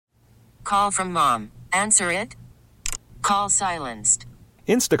Call from mom. Answer it. Call silenced.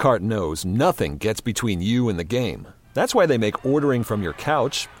 Instacart knows nothing gets between you and the game. That's why they make ordering from your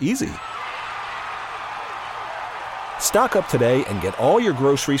couch easy. Stock up today and get all your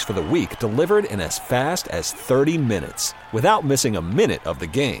groceries for the week delivered in as fast as 30 minutes without missing a minute of the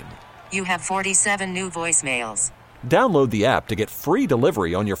game. You have 47 new voicemails. Download the app to get free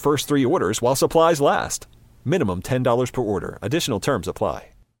delivery on your first 3 orders while supplies last. Minimum $10 per order. Additional terms apply.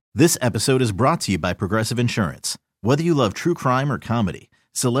 This episode is brought to you by Progressive Insurance. Whether you love true crime or comedy,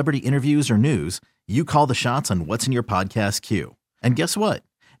 celebrity interviews or news, you call the shots on what's in your podcast queue. And guess what?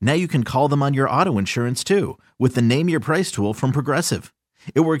 Now you can call them on your auto insurance too with the Name Your Price tool from Progressive.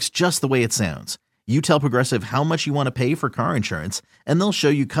 It works just the way it sounds. You tell Progressive how much you want to pay for car insurance, and they'll show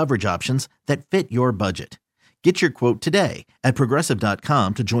you coverage options that fit your budget. Get your quote today at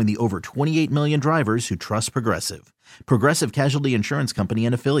Progressive.com to join the over 28 million drivers who trust Progressive. Progressive Casualty Insurance Company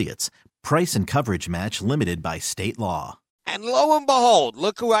and Affiliates. Price and coverage match limited by state law. And lo and behold,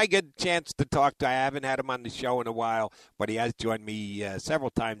 look who I get a chance to talk to. I haven't had him on the show in a while, but he has joined me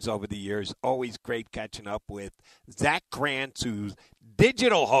several times over the years. Always great catching up with Zach Krantz, who's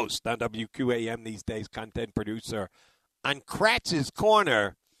digital host on WQAM these days, content producer on Krantz's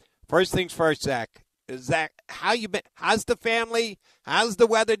Corner. First things first, Zach. Zach, how you been? How's the family? How's the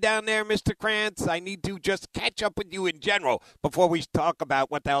weather down there, Mr. Krantz? I need to just catch up with you in general before we talk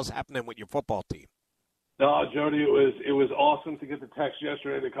about what the hell's happening with your football team. No, Jody, it was awesome to get the text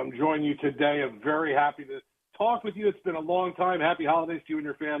yesterday to come join you today. I'm very happy to talk with you. It's been a long time. Happy holidays to you and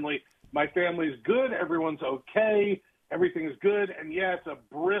your family. My family's good. Everyone's okay. Everything is good. And, yeah, it's a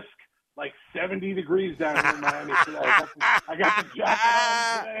brisk, like 70 degrees down here in Miami today. I got the jacket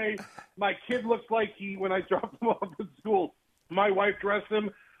on today. My kid looks like when I dropped him off at school, my wife dressed him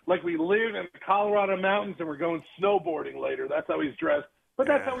like we live in the Colorado mountains and we're going snowboarding later. That's how he's dressed. But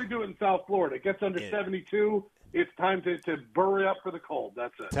that's how we do it in South Florida. It gets under 72. It's time to bury up for the cold.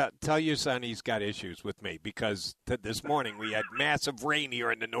 That's it. Tell your son he's got issues with me because this morning we had massive rain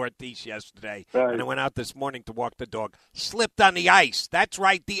here in the Northeast yesterday. Right. And I went out this morning to walk the dog. Slipped on the ice. That's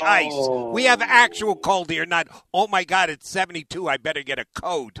right, the ice. We have actual cold here, not, oh, my God, it's 72. I better get a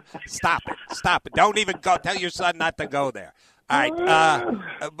code. Stop it. Stop it. Don't even go. Tell your son not to go there. All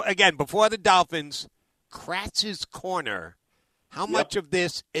right. Again, before the Dolphins, Krantz's Corner. How much of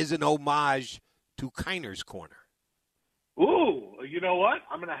this is an homage to Kiner's Corner? Ooh, you know what?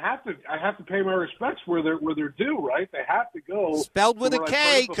 I have to pay my respects where they're due, right? They have to go. Spelled with a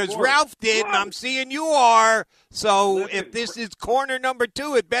K, because Ralph did, and I'm seeing you are. So listen, if this is corner number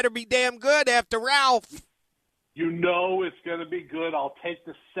 2, it better be damn good after Ralph. You know it's going to be good. I'll take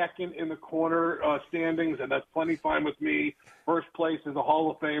the second in the corner standings, and that's plenty fine with me. First place is a Hall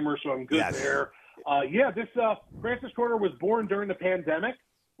of Famer, so I'm good there. This Krantz's Corner was born during the pandemic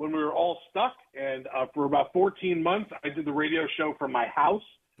when we were all stuck, and for about 14 months, I did the radio show from my house.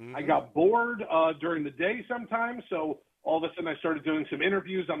 Mm-hmm. I got bored during the day sometimes, so all of a sudden I started doing some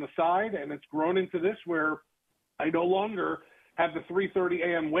interviews on the side, and it's grown into this where I no longer have the 3:30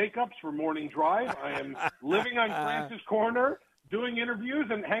 a.m. wake-ups for morning drive. I am living on Krantz's Corner, doing interviews,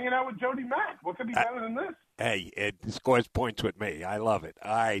 and hanging out with Jody Mack. What could be better than this? Hey, it scores points with me. I love it.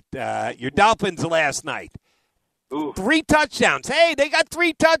 All right, your Dolphins last night. Ooh. 3 touchdowns. Hey, they got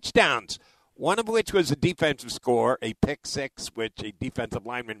 3 touchdowns. One of which was a defensive score, a pick 6, which a defensive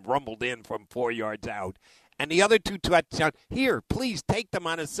lineman rumbled in from 4 yards out. And the other 2 touchdowns, here, please take them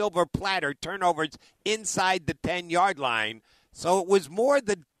on a silver platter, turnovers inside the 10-yard line. So it was more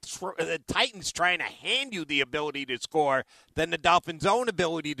the Titans trying to hand you the ability to score than the Dolphins' own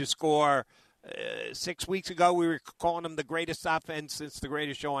ability to score. 6 weeks ago, we were calling them the greatest offense since the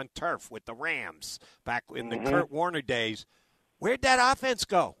greatest show on turf with the Rams back in the Kurt Warner days. Where'd that offense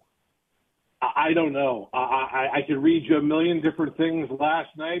go? I don't know. I could read you a million different things last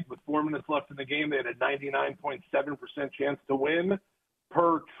night. With 4 minutes left in the game, they had a 99.7% chance to win.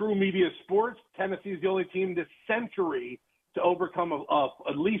 Per True Media Sports, Tennessee's the only team this century to overcome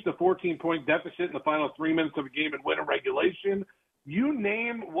at least a 14-point deficit in the final 3 minutes of a game and win a regulation. You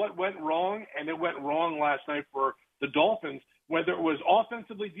name what went wrong, and it went wrong last night for the Dolphins, whether it was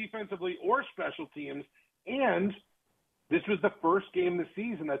offensively, defensively, or special teams. And this was the first game this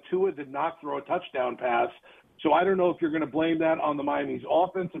season that Tua did not throw a touchdown pass. So I don't know if you're going to blame that on the Miami's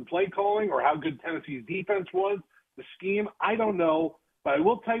offense and play calling or how good Tennessee's defense was, the scheme. I don't know. But I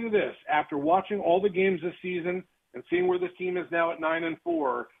will tell you this. After watching all the games this season and seeing where this team is now at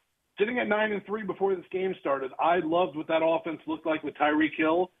 9-4, sitting at 9-3 before this game started, I loved what that offense looked like with Tyreek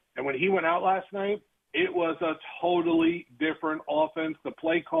Hill. And when he went out last night, it was a totally different offense, the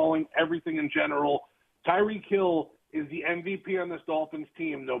play calling, everything in general. Tyreek Hill is the MVP on this Dolphins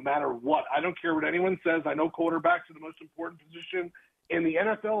team no matter what. I don't care what anyone says. I know quarterbacks are the most important position in the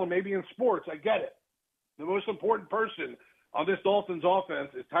NFL and maybe in sports. I get it. The most important person on this Dolphins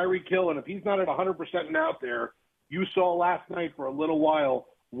offense is Tyreek Hill, and if he's not at 100% and out there, you saw last night for a little while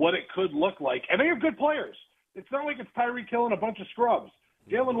what it could look like. And they have good players. It's not like it's Tyreek Hill and a bunch of scrubs.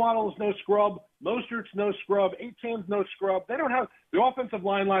 Jalen Waddle is no scrub. Mostert's no scrub. Achane's no scrub. They don't have – the offensive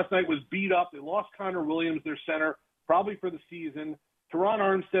line last night was beat up. They lost Connor Williams, their center, probably for the season. Teron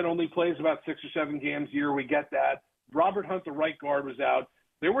Armstead only plays about 6 or 7 games a year. We get that. Robert Hunt, the right guard, was out.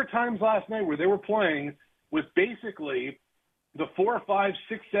 There were times last night where they were playing with basically the 4, 5,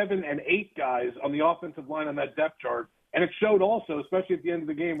 6, 7, and 8 guys on the offensive line on that depth chart. And it showed also, especially at the end of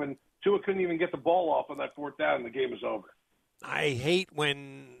the game, when Tua couldn't even get the ball off on that 4th down and the game was over. I hate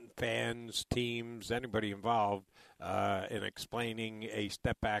when fans, teams, anybody involved in explaining a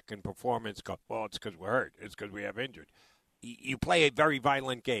step back in performance go, well, it's because we're hurt. It's because we have injured. You play a very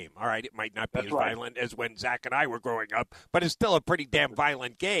violent game. All right, it might not be as violent as when Zach and I were growing up, but it's still a pretty damn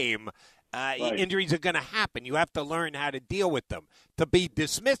violent game. Injuries are going to happen. You have to learn how to deal with them. To be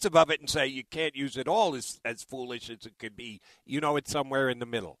dismissive of it and say you can't use it all is as foolish as it could be. It's somewhere in the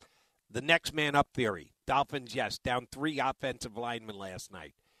middle. The next man up theory. Dolphins, yes, down 3 offensive linemen last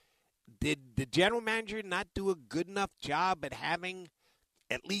night. Did the general manager not do a good enough job at having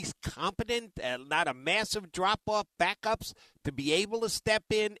at least competent, not a massive drop-off backups to be able to step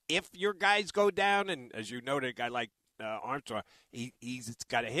in if your guys go down? And as you noted, a guy like Armstrong, he's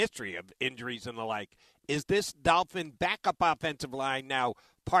got a history of injuries and the like. Is this Dolphin backup offensive line now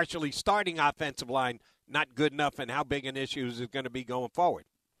partially starting offensive line not good enough, and how big an issue is it going to be going forward?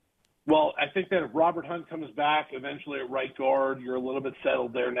 Well, I think that if Robert Hunt comes back eventually at right guard, you're a little bit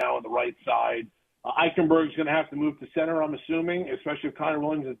settled there now on the right side. Eichenberg's going to have to move to center, I'm assuming, especially if Connor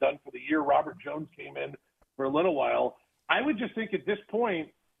Williams is done for the year. Robert Jones came in for a little while. I would just think at this point,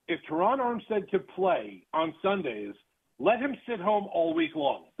 if Teron Armstead could play on Sundays, let him sit home all week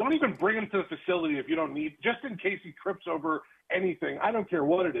long. Don't even bring him to the facility if you don't need, just in case he trips over anything. I don't care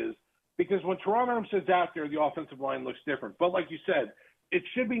what it is, because when Teron Armstead's out there, the offensive line looks different. But like you said, it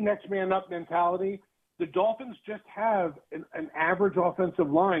should be next man up mentality. The Dolphins just have an average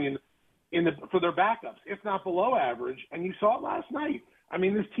offensive line for their backups, if not below average, and you saw it last night. I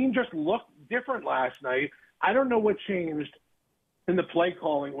mean, this team just looked different last night. I don't know what changed in the play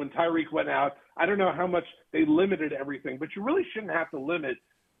calling when Tyreek went out. I don't know how much they limited everything, but you really shouldn't have to limit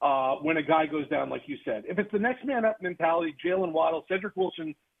when a guy goes down, like you said. If it's the next man up mentality, Jalen Waddle, Cedric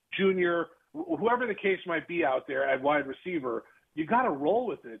Wilson Jr., whoever the case might be out there at wide receiver, you got to roll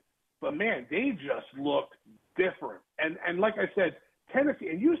with it. But, man, they just looked different. And like I said, Tennessee,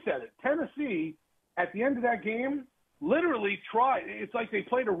 and you said it, Tennessee, at the end of that game, literally tried. It's like they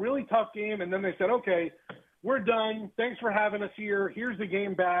played a really tough game, and then they said, okay, we're done. Thanks for having us here. Here's the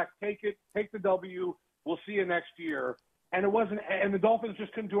game back. Take it. Take the W. We'll see you next year. And it wasn't. And the Dolphins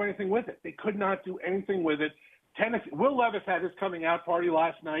just couldn't do anything with it. They could not do anything with it. Tennessee. Will Levis had his coming out party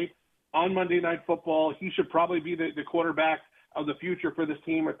last night on Monday Night Football. He should probably be the quarterback of the future for this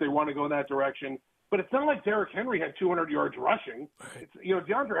team if they want to go in that direction. But it's not like Derrick Henry had 200 yards rushing. It's,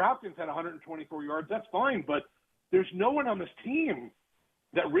 DeAndre Hopkins had 124 yards. That's fine. But there's no one on this team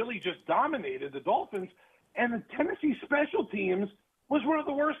that really just dominated the Dolphins. And the Tennessee special teams was one of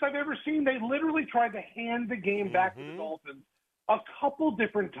the worst I've ever seen. They literally tried to hand the game back to the Dolphins a couple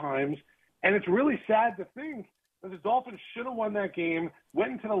different times. And it's really sad to think that the Dolphins should have won that game,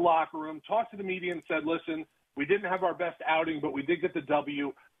 went into the locker room, talked to the media and said, listen, we didn't have our best outing, but we did get the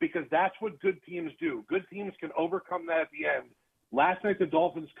W, because that's what good teams do. Good teams can overcome that at the end. Last night the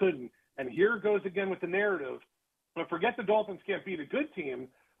Dolphins couldn't. And here it goes again with the narrative. But forget the Dolphins can't beat a good team.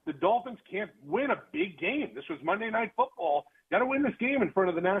 The Dolphins can't win a big game. This was Monday Night Football. Got to win this game in front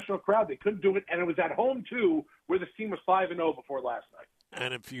of the national crowd. They couldn't do it, and it was at home, too, where this team was 5-0 before last night.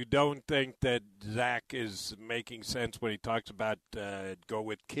 And if you don't think that Zach is making sense when he talks about go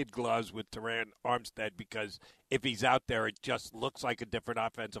with kid gloves with Teron Armstead, because if he's out there, it just looks like a different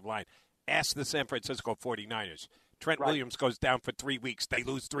offensive line. Ask the San Francisco 49ers. Trent Williams goes down for 3 weeks. They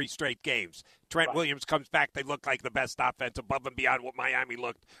lose 3 straight games. Trent Williams comes back. They look like the best offense above and beyond what Miami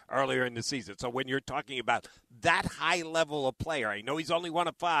looked earlier in the season. So when you're talking about that high level of player, I know he's only one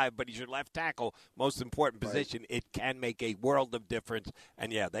of 5, but he's your left tackle, most important position. It can make a world of difference.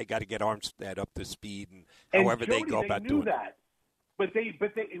 And, yeah, they got to get Armstead up to speed and however Jody, they go about doing that. But they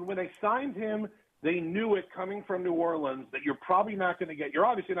when they signed him, they knew it coming from New Orleans that you're probably not going to get – you're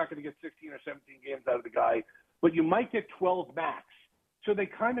obviously not going to get 16 or 17 games out of the guy, but you might get 12 max. So they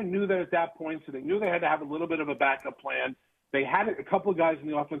kind of knew that at that point, so they knew they had to have a little bit of a backup plan. They had a couple of guys in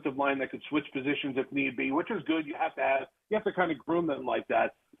the offensive line that could switch positions if need be, which is good. You have to kind of groom them like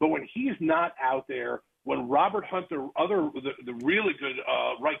that. But when he's not out there, when Robert Hunt, the really good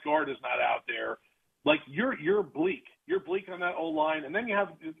right guard, is not out there, like you're bleak. You're bleak on that O-line. And then you have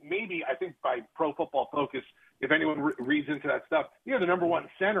maybe, I think by Pro Football Focus, if anyone reads into that stuff, you have the number one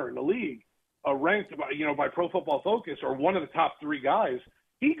center in the league, ranked by Pro Football Focus, or one of the top three guys.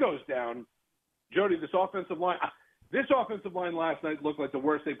 He goes down. Jody, this offensive line last night looked like the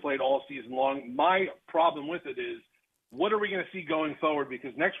worst they played all season long. My problem with it is, what are we going to see going forward?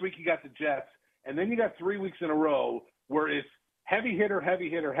 Because next week you got the Jets, and then you got 3 weeks in a row where it's heavy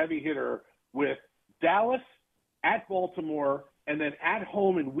hitter with Dallas, at Baltimore, and then at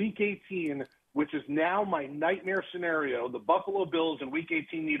home in Week 18, which is now my nightmare scenario. The Buffalo Bills in Week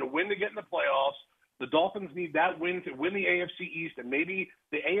 18 need a win to get in the playoffs. The Dolphins need that win to win the AFC East, and maybe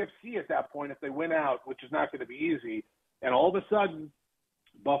the AFC at that point if they win out, which is not going to be easy. And all of a sudden,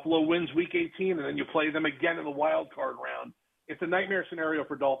 Buffalo wins Week 18, and then you play them again in the wild card round. It's a nightmare scenario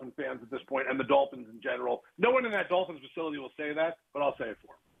for Dolphin fans at this point, and the Dolphins in general. No one in that Dolphins facility will say that, but I'll say it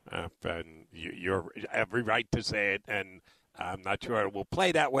for them. And you're every right to say it, and I'm not sure it will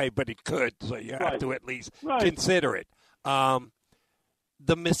play that way, but it could, so you have to at least consider it. The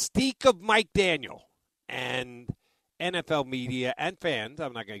mystique of Mike Daniel and NFL media and fans,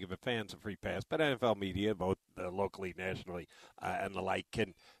 I'm not going to give the fans a free pass, but NFL media, both locally, nationally, and the like,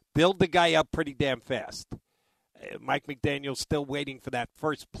 can build the guy up pretty damn fast. Mike McDaniel's still waiting for that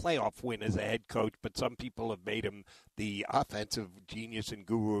first playoff win as a head coach, but some people have made him the offensive genius and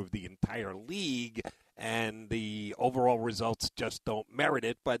guru of the entire league, and the overall results just don't merit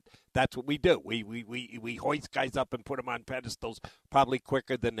it. But that's what we do. We hoist guys up and put them on pedestals probably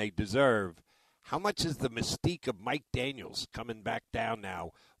quicker than they deserve. How much is the mystique of Mike Daniels coming back down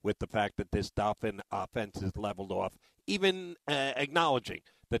now with the fact that this Dolphin offense is leveled off, even acknowledging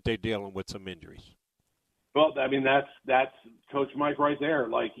that they're dealing with some injuries? Well, I mean, that's Coach Mike right there.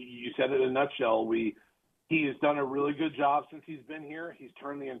 Like you said it in a nutshell. He has done a really good job since he's been here. He's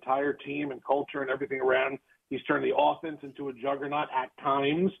turned the entire team and culture and everything around. He's turned the offense into a juggernaut at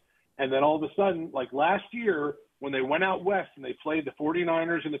times. And then all of a sudden, like last year, when they went out west and they played the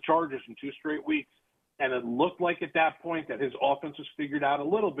 49ers and the Chargers in 2 straight weeks, and it looked like at that point that his offense was figured out a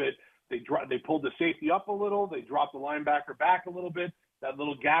little bit, they pulled the safety up a little. They dropped the linebacker back a little bit. That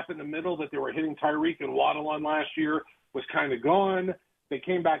little gap in the middle that they were hitting Tyreek and Waddle on last year was kind of gone. They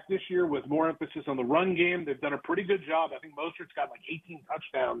came back this year with more emphasis on the run game. They've done a pretty good job. I think Mostert's got like 18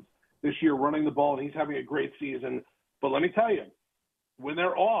 touchdowns this year running the ball, and he's having a great season. But let me tell you, when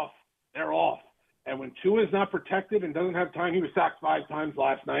they're off, they're off. And when Tua is not protected and doesn't have time, he was sacked 5 times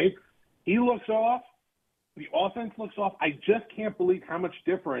last night. He looks off. The offense looks off. I just can't believe how much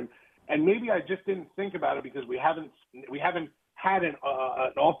different. And maybe I just didn't think about it because we haven't had an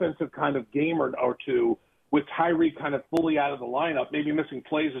offensive kind of game or two with Tyreek kind of fully out of the lineup. Maybe missing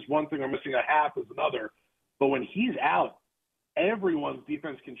plays is one thing or missing a half is another. But when he's out, everyone's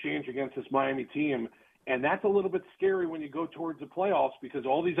defense can change against this Miami team. And that's a little bit scary when you go towards the playoffs because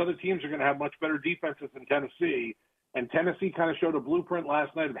all these other teams are going to have much better defenses than Tennessee. And Tennessee kind of showed a blueprint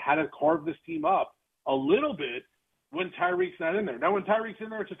last night of how to carve this team up a little bit when Tyreek's not in there. Now, when Tyreek's in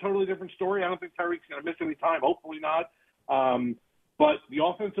there, it's a totally different story. I don't think Tyreek's going to miss any time. Hopefully not. But the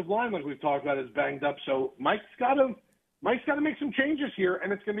offensive line, like we've talked about, is banged up. So Mike's got to make some changes here,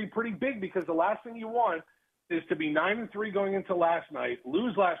 and it's going to be pretty big because the last thing you want is to be 9-3 going into last night,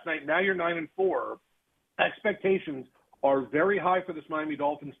 lose last night. Now you're 9-4. Expectations are very high for this Miami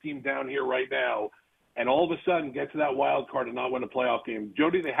Dolphins team down here right now, and all of a sudden get to that wild card and not win a playoff game.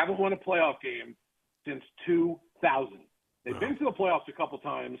 Jody, they haven't won a playoff game since 2000. They've been to the playoffs a couple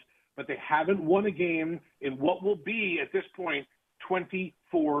times, but they haven't won a game in what will be, at this point,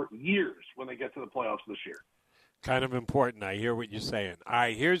 24 years when they get to the playoffs this year. Kind of important. I hear what you're saying. All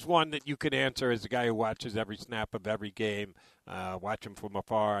right, here's one that you can answer as a guy who watches every snap of every game. Watch them from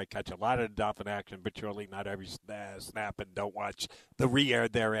afar. I catch a lot of the Dolphin action, but surely not every snap, and don't watch the re-air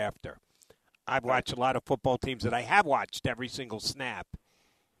thereafter. I've watched a lot of football teams that I have watched every single snap,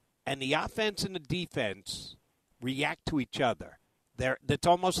 and the offense and the defense react to each other. It's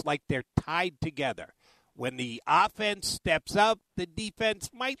almost like they're tied together. When the offense steps up, the defense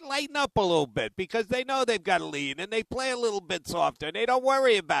might lighten up a little bit because they know they've got a lead and they play a little bit softer and they don't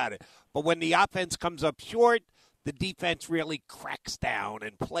worry about it. But when the offense comes up short, the defense really cracks down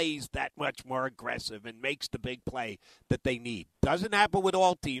and plays that much more aggressive and makes the big play that they need. Doesn't happen with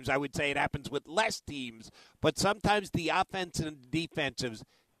all teams. I would say it happens with less teams, but sometimes the offense and the defensives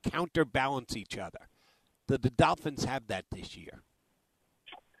counterbalance each other. The Dolphins have that this year.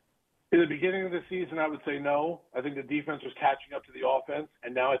 In the beginning of the season, I would say no. I think the defense was catching up to the offense,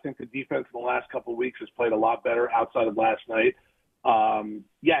 and now I think the defense in the last couple of weeks has played a lot better outside of last night.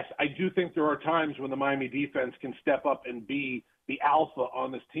 Yes, I do think there are times when the Miami defense can step up and be the alpha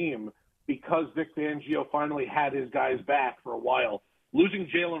on this team because Vic Fangio finally had his guys back for a while. Losing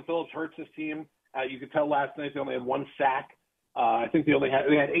Jalen Phillips hurts this team. You could tell last night they only had one sack. I think they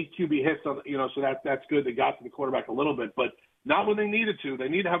had 8 QB hits on, so that's good. They got to the quarterback a little bit, but not when they needed to. They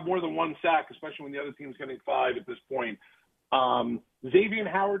need to have more than one sack, especially when the other team's getting 5 at this point. Xavier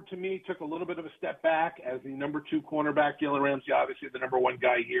Howard, to me, took a little bit of a step back as the number 2 cornerback. Jalen Ramsey, obviously the number 1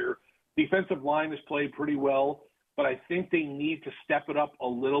 guy here. Defensive line has played pretty well, but I think they need to step it up a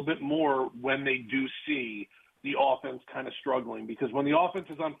little bit more when they do see the offense kind of struggling. Because when the offense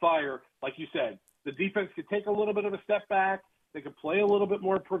is on fire, like you said, the defense could take a little bit of a step back. They could play a little bit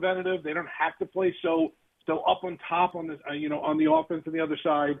more preventative. They don't have to play so up on top on this, on the offense on the other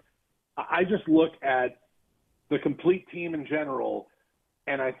side. I just look at the complete team in general,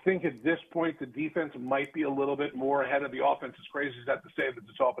 and I think at this point the defense might be a little bit more ahead of the offense. As crazy as that to say that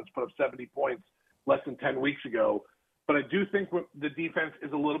this offense put up 70 points less than 10 weeks ago. But I do think the defense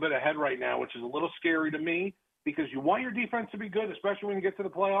is a little bit ahead right now, which is a little scary to me because you want your defense to be good, especially when you get to the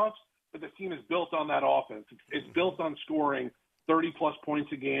playoffs, but this team is built on that offense. It's built on scoring 30-plus points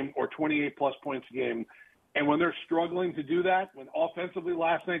a game or 28-plus points a game. And when they're struggling to do that, when offensively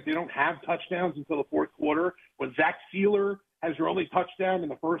last night they don't have touchdowns until the fourth quarter, when Zach Sealer has your only touchdown in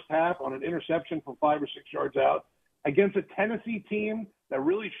the first half on an interception from 5 or 6 yards out, against a Tennessee team that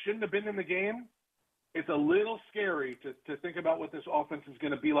really shouldn't have been in the game, it's a little scary to think about what this offense is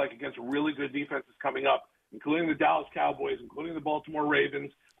going to be like against really good defenses coming up, including the Dallas Cowboys, including the Baltimore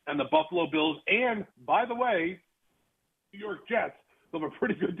Ravens, and the Buffalo Bills, and, by the way, New York Jets. They have a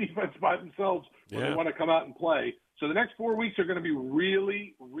pretty good defense by themselves when they want to come out and play. So the next 4 weeks are going to be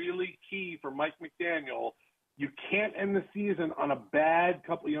really, really key for Mike McDaniel. You can't end the season on a bad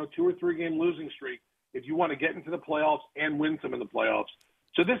couple, 2 or 3 game losing streak if you want to get into the playoffs and win some in the playoffs.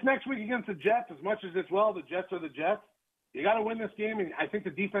 So this next week against the Jets, as much as it's, the Jets are the Jets, you got to win this game. And I think the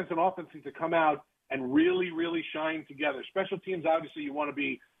defense and offense need to come out and really, really shine together. Special teams, obviously, you want to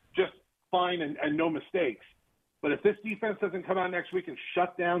be just fine and no mistakes. But if this defense doesn't come out next week and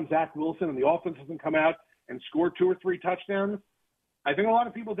shut down Zach Wilson and the offense doesn't come out and score 2 or 3 touchdowns, I think a lot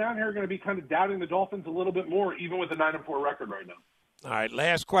of people down here are going to be kind of doubting the Dolphins a little bit more, even with a 9-4 record right now. All right,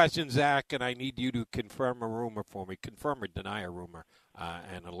 last question, Zach, and I need you to confirm a rumor for me. Confirm or deny a rumor.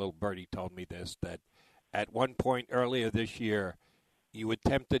 And a little birdie told me this, that at one point earlier this year, you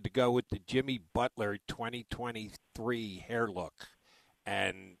attempted to go with the Jimmy Butler 2023 hair look.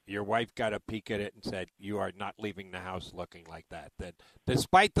 And your wife got a peek at it and said, you are not leaving the house looking like that. That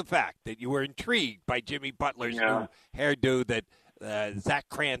despite the fact that you were intrigued by Jimmy Butler's new hairdo, that Zach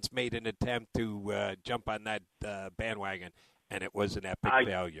Krantz made an attempt to jump on that bandwagon, and it was an epic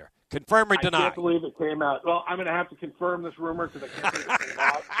failure. Confirm or deny? I can't believe it came out. Well, I'm going to have to confirm this rumor because I can't believe it came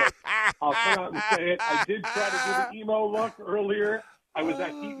out. But I'll come out and say it. I did try to do the emo look earlier. I was at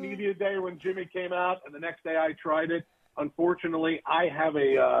Heat Media Day when Jimmy came out, and the next day I tried it. Unfortunately, I have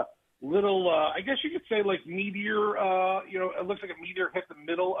a little, I guess you could say like meteor, it looks like a meteor hit the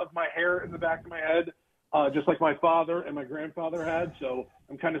middle of my hair in the back of my head, just like my father and my grandfather had. So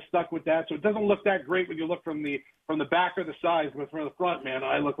I'm kind of stuck with that. So it doesn't look that great when you look from the back or the sides, but from the front, man,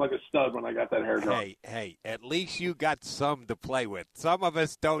 I look like a stud when I got that hair done. Hey, at least you got some to play with. Some of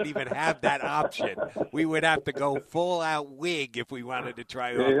us don't even have that option. We would have to go full-out wig if we wanted to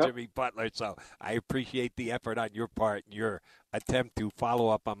try off Jimmy Butler. So I appreciate the effort on your part and your attempt to follow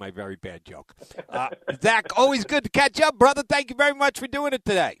up on my very bad joke. Zach, always good to catch up, brother. Thank you very much for doing it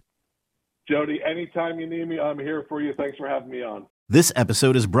today. Jody, anytime you need me, I'm here for you. Thanks for having me on. This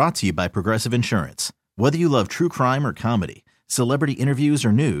episode is brought to you by Progressive Insurance. Whether you love true crime or comedy, celebrity interviews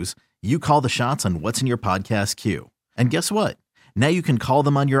or news, you call the shots on what's in your podcast queue. And guess what? Now you can call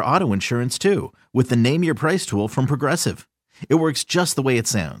them on your auto insurance too with the Name Your Price tool from Progressive. It works just the way it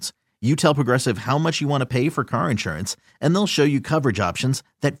sounds. You tell Progressive how much you want to pay for car insurance, and they'll show you coverage options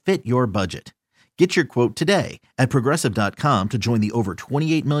that fit your budget. Get your quote today at Progressive.com to join the over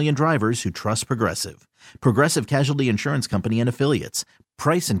 28 million drivers who trust Progressive. Progressive Casualty Insurance Company and Affiliates.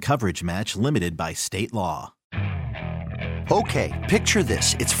 Price and coverage match limited by state law. Okay, picture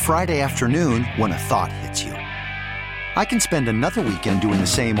this. It's Friday afternoon when a thought hits you. I can spend another weekend doing the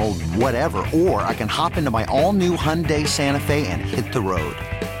same old whatever, or I can hop into my all-new Hyundai Santa Fe and hit the road.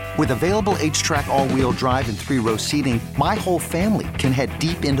 With available H-Track all-wheel drive and 3-row seating, my whole family can head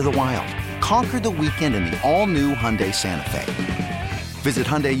deep into the wild. Conquer the weekend in the all-new Hyundai Santa Fe. Visit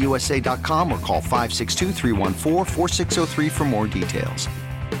HyundaiUSA.com or call 562-314-4603 for more details.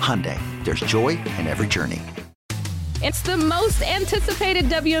 Hyundai, there's joy in every journey. It's the most anticipated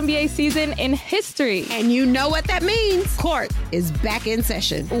WNBA season in history. And you know what that means. Court is back in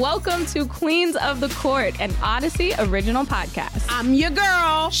session. Welcome to Queens of the Court, an Audacy original podcast. I'm your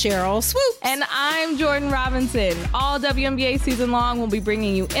girl, Cheryl Swoop. And I'm Jordan Robinson. All WNBA season long, we'll be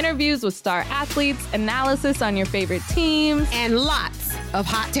bringing you interviews with star athletes, analysis on your favorite teams, and lots of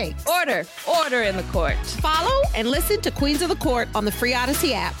hot takes. Order in the court. Follow and listen to Queens of the Court on the free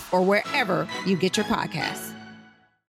Audacy app or wherever you get your podcasts.